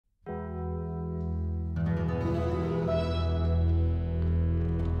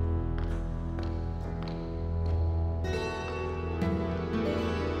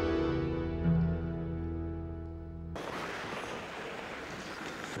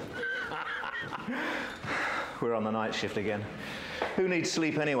We're on the night shift again. Who needs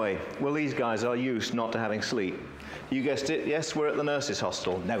sleep anyway? Well, these guys are used not to having sleep. You guessed it, yes, we're at the nurses'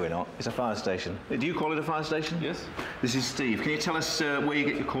 hostel. No, we're not. It's a fire station. Do you call it a fire station? Yes. This is Steve. Can you tell us where you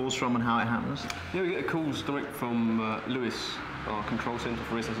get your calls from and how it happens? Yeah, we get calls direct from Lewis, our control centre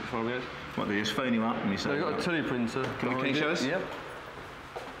for SS 658. What, they just phone you up and you say... So we've got a teleprinter. Can you show us? Yep.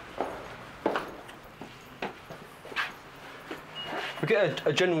 We get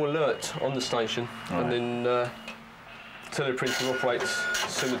a general alert on the station, right. And then teleprinter operates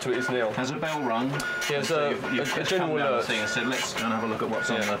similar to it is now. Has a bell rung? Yeah, there's a general alert. Thing and said, let's go and have a look at what's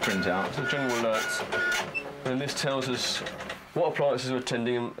on the printout. It's a general alert. And this tells us what appliances are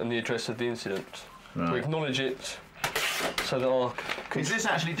attending and the address of the incident. Right. We acknowledge it so that our... Is this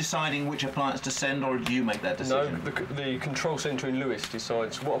actually deciding which appliance to send, or do you make that decision? No, the control centre in Lewis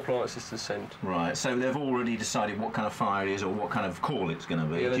decides what appliances to send. Right, so they've already decided what kind of fire it is or what kind of call it's going to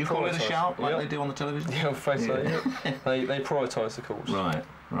be. Yeah, do you call it a shout like they do on the television? Yeah, I'm afraid so, yeah. They prioritise the calls. Right,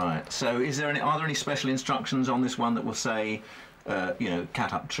 right. So are there any special instructions on this one that will say, you know,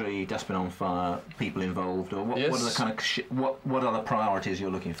 cat up tree, dustbin on fire, people involved, or what are the kind of what are the priorities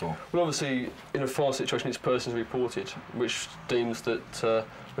you're looking for? Well, obviously, in a fire situation, it's persons reported, which deems that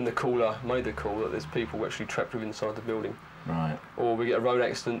when the caller made the call, that there's people actually trapped within inside the building. Right. Or we get a road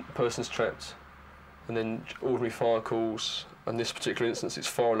accident, person's trapped, and then ordinary fire calls. In this particular instance, it's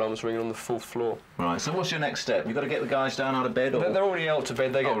fire alarms ringing on the 4th floor. Right, so what's your next step? You've got to get the guys down out of bed? Or? They're already out of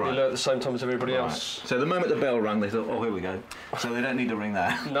bed, they get the alert at the same time as everybody else. So the moment the bell rang, they thought, oh, here we go. So they don't need to ring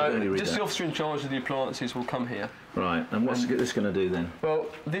that. No, just the officer in charge of the appliances will come here. Right, and what's this going to do then? Well,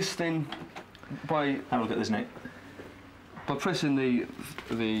 this then, by... Have a look at this, Nick. By pressing the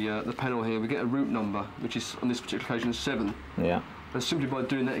panel here, we get a route number, which is, on this particular occasion, 7. Yeah. And simply by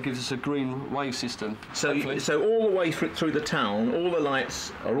doing that, it gives us a green wave system. So all the way through the town, all the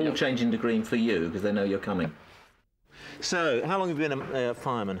lights are all changing to green for you because they know you're coming. So, how long have you been a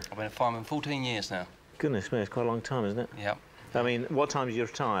fireman? I've been a fireman 14 years now. Goodness me, it's quite a long time, isn't it? Yep. I mean, what time do you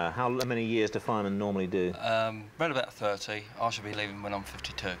retire? How many years do firemen normally do? Around about 30. I should be leaving when I'm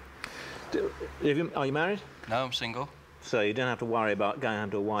 52. Are you married? No, I'm single. So you don't have to worry about going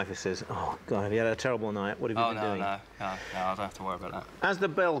home to a wife who says, oh, God, have you had a terrible night? What have you been doing? No, I don't have to worry about that. As the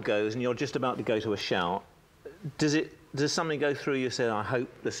bell goes and you're just about to go to a shout, does something go through you say, I hope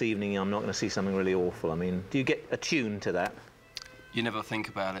this evening I'm not going to see something really awful? I mean, do you get attuned to that? You never think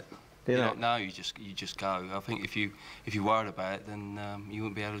about it. Do you not? No, you just go. I think if you worried about it, then you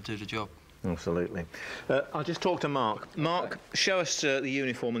wouldn't be able to do the job. Absolutely. I'll just talk to Mark. Mark, show us the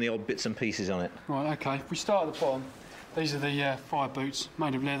uniform and the odd bits and pieces on it. Right, OK. If we start at the bottom, these are the fire boots,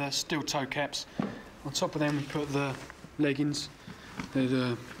 made of leather, steel toe caps. On top of them, we put the leggings.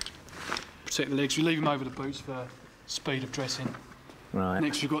 They protect the legs. We leave them over the boots for speed of dressing. Right.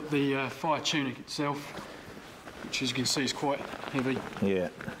 Next, we've got the fire tunic itself, which, as you can see, is quite heavy. Yeah.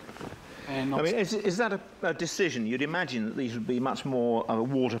 And I mean, is that a decision? You'd imagine that these would be much more of a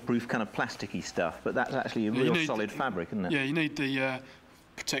waterproof kind of plasticky stuff, but that's actually a real solid fabric, isn't it? Yeah, you need the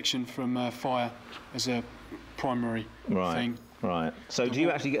protection from fire as a primary thing. Right. So do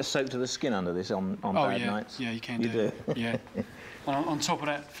you actually get soaked to the skin under this on bad nights? Yeah, you can do. You do? Yeah. And on top of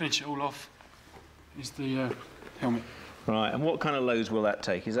that, finish it all off, is the helmet. Right, and what kind of loads will that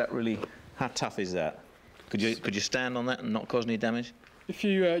take? Is that really... How tough is that? Could you stand on that and not cause any damage? If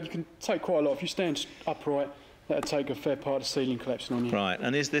you can take quite a lot. If you stand upright, that'll take a fair part of the ceiling collapsing on you. Right,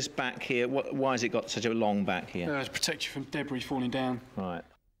 and is this back here... Why has it got such a long back here? To protect you from debris falling down. Right.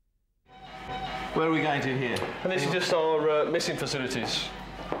 Where are we going to here? And this is just our messing facilities.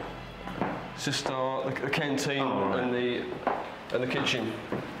 It's just the canteen and the kitchen.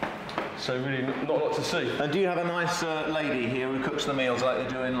 So really not a lot to see. And do you have a nice lady here who cooks the meals like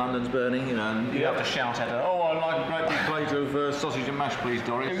they do in London's Burning, you know, and you have to shout at her, oh, I'd like a great big plate of sausage and mash, please,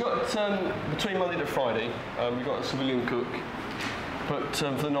 Doris? We've got, between Monday to Friday, we've got a civilian cook. But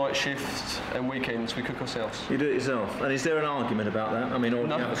for the night shift and weekends, we cook ourselves. You do it yourself? And is there an argument about that? I mean, or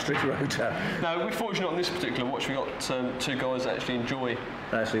do you have a strict rota? No, we're fortunate on this particular watch. We've got 2 guys that actually enjoy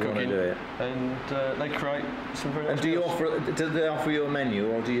cooking. Want to do it. And they create some very nice And do they offer you a menu,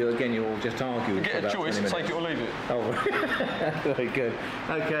 or do you, again, you all just argue? You get a choice, take it or leave it. Oh, very good.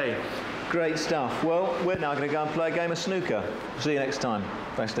 OK, great stuff. Well, we're now going to go and play a game of snooker. See you next time.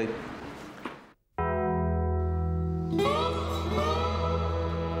 Thanks, Steve.